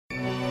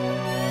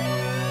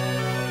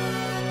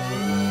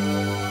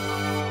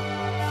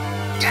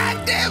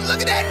Goddamn,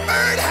 look at that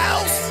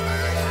BirdHouse.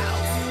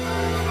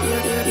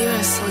 You're a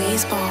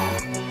Sleazball.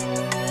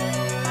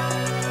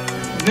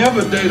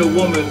 Never date a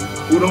woman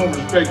who don't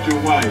respect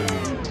your wife.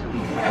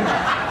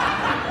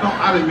 No,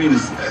 I didn't mean to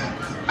say.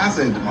 I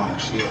said the wrong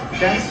shit.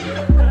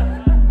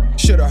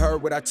 Should've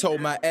heard what I told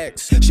my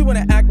ex. She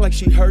wanna act like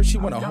she hurt, she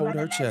wanna hold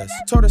her chest.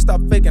 Told her stop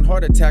faking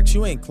heart attacks,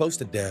 you ain't close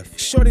to death.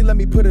 Shorty let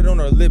me put it on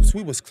her lips,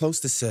 we was close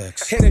to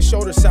sex. Head and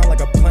shoulders sound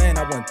like a plan,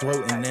 I want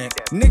throat and neck.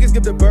 Niggas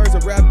give the birds a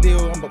rap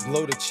deal, I'ma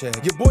blow the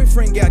check. Your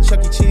boyfriend got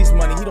Chuck E. Cheese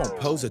money, he don't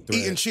pose a threat.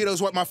 Eating Cheetos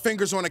with my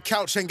fingers on the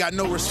couch, ain't got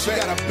no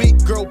respect. She got a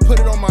beat, girl, put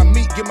it on my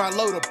meat, get my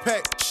load of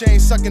peck. She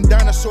ain't sucking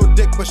dinosaur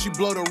dick, but she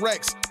blow the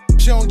Rex.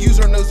 She don't use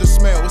her nose to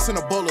smell, it's in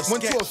a bowl of sketch.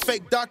 Went to a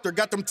fake doctor,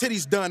 got them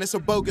titties done, it's a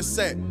bogus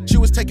set. She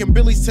was taking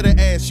Billies to the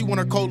ass, she want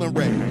her colon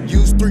red.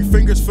 Used 3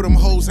 fingers for them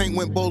hoes, ain't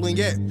went bowling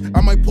yet.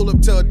 I might pull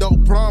up to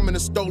adult prom in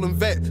a stolen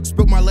vet.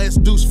 Spilt my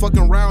last deuce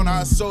fucking round, I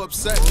was so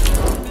upset.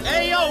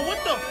 Hey yo,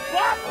 what the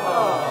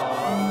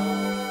fuck?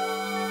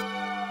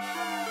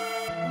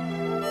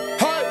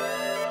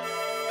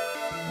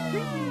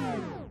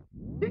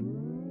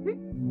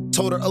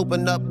 Told her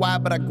open up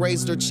wide, but I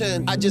grazed her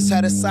chin. I just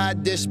had a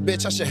side dish,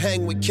 bitch, I should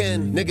hang with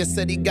Ken. Nigga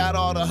said he got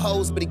all the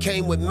hoes, but he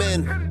came with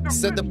men.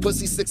 Said the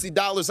pussy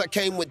 $60, I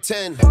came with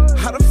 10.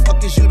 How the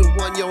fuck is you the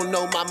one, you don't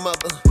know my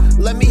mother?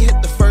 Let me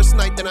hit the first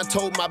night, then I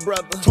told my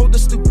brother. Told the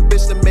stupid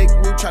bitch to make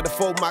me try to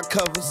fold my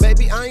covers.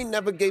 Baby, I ain't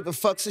never gave a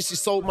fuck since she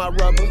sold my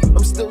rubber.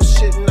 I'm still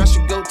shitting, I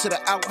should go to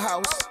the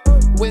outhouse.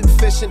 Went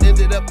fishing,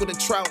 ended up with a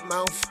trout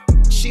mouth.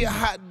 She a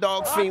hot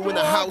dog fiend when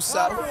the house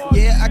out.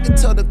 Yeah, I can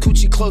tell the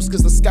coochie close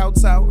cause the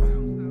scout's out.